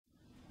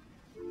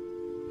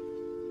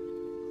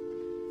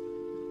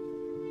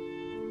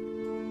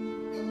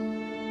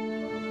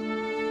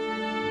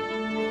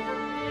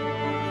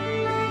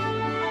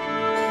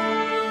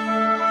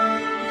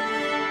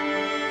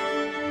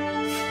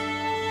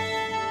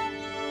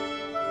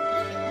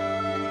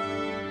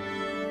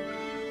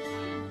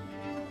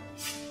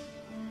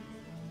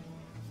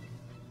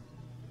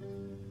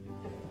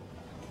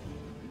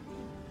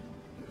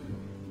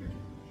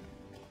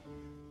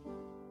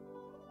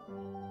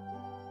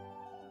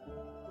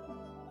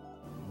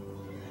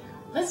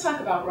Let's talk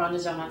about rond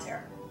de jambe à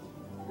terre.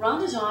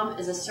 Rond de jambe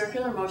is a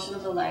circular motion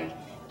of the leg,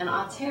 and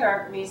à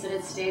terre means that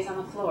it stays on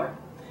the floor.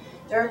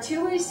 There are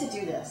two ways to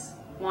do this.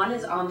 One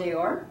is en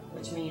dehors,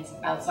 which means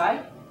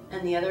outside,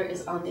 and the other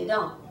is en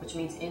dedans, which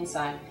means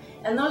inside.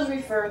 And those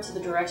refer to the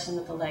direction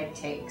that the leg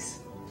takes.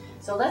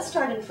 So let's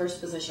start in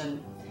first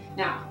position.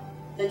 Now,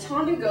 the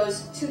tendu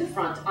goes to the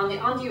front. On the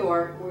en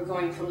dehors, we're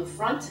going from the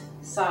front,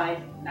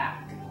 side,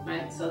 back,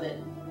 right? So that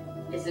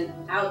it's an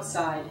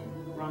outside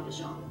rond de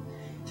jambe.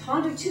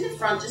 Tendu to the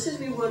front, just as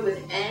we would with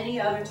any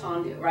other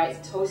tendu,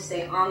 right? Toes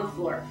stay on the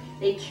floor.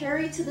 They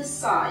carry to the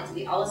side, to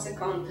the à la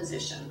seconde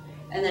position,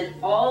 and then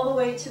all the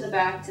way to the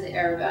back to the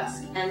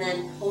arabesque, and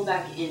then pull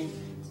back in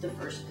to the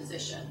first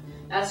position.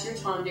 That's your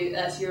tendu,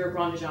 that's your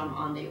rond de jambe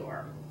en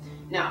dehors.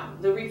 Now,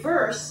 the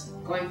reverse,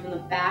 going from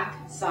the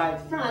back,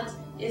 side, front,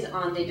 is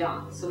en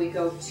dedans. So we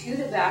go to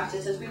the back,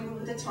 just as we would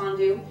with the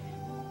tendu,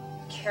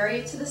 carry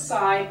it to the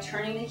side,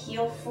 turning the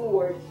heel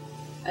forward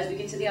as we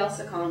get to the à la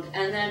seconde,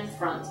 and then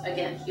front.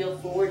 Again, heel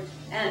forward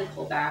and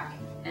pull back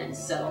and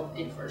settle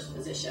in first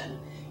position.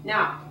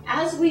 Now,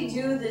 as we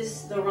do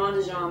this, the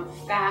rond de jambe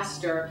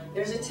faster,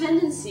 there's a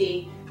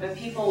tendency that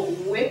people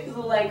whip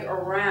the leg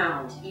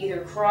around,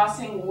 either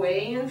crossing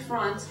way in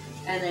front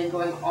and then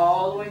going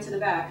all the way to the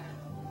back,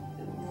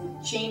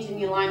 changing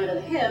the alignment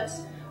of the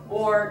hips,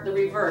 or the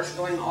reverse,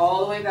 going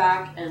all the way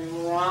back and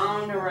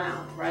round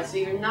around, right? So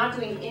you're not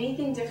doing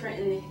anything different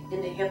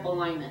in the hip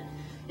alignment.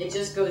 It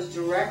just goes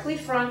directly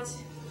front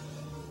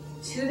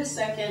to the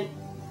second,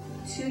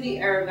 to the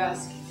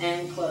arabesque,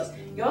 and close.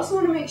 You also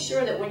want to make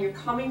sure that when you're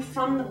coming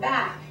from the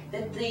back,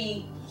 that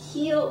the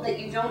heel, that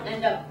you don't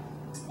end up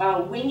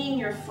winging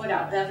your foot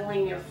out,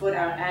 beveling your foot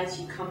out as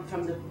you come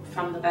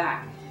from the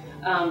back.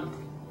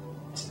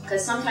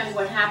 Because sometimes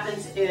what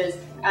happens is,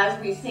 as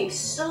we think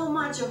so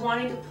much of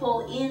wanting to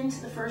pull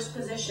into the first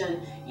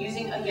position,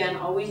 using, again,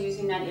 always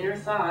using that inner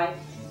thigh,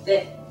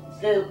 that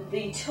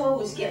the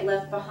toes get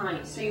left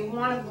behind. So you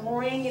want to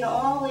bring it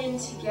all in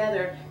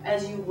together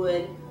as you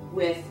would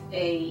with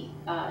a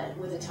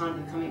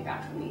tendu coming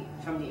back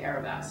from the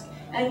arabesque.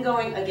 And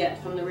going, again,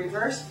 from the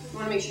reverse, you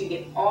want to make sure you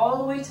get all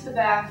the way to the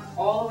back,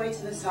 all the way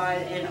to the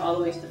side, and all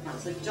the way to the front.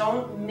 So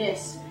don't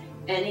miss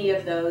any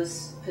of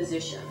those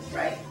positions,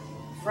 right?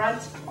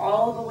 Front,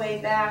 all the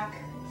way back,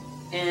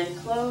 and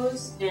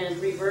close, and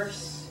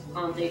reverse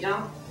en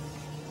dedans,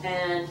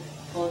 and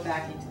pull it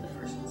back into the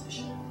first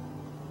position.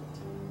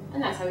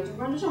 And that's how we do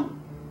rond de jambe.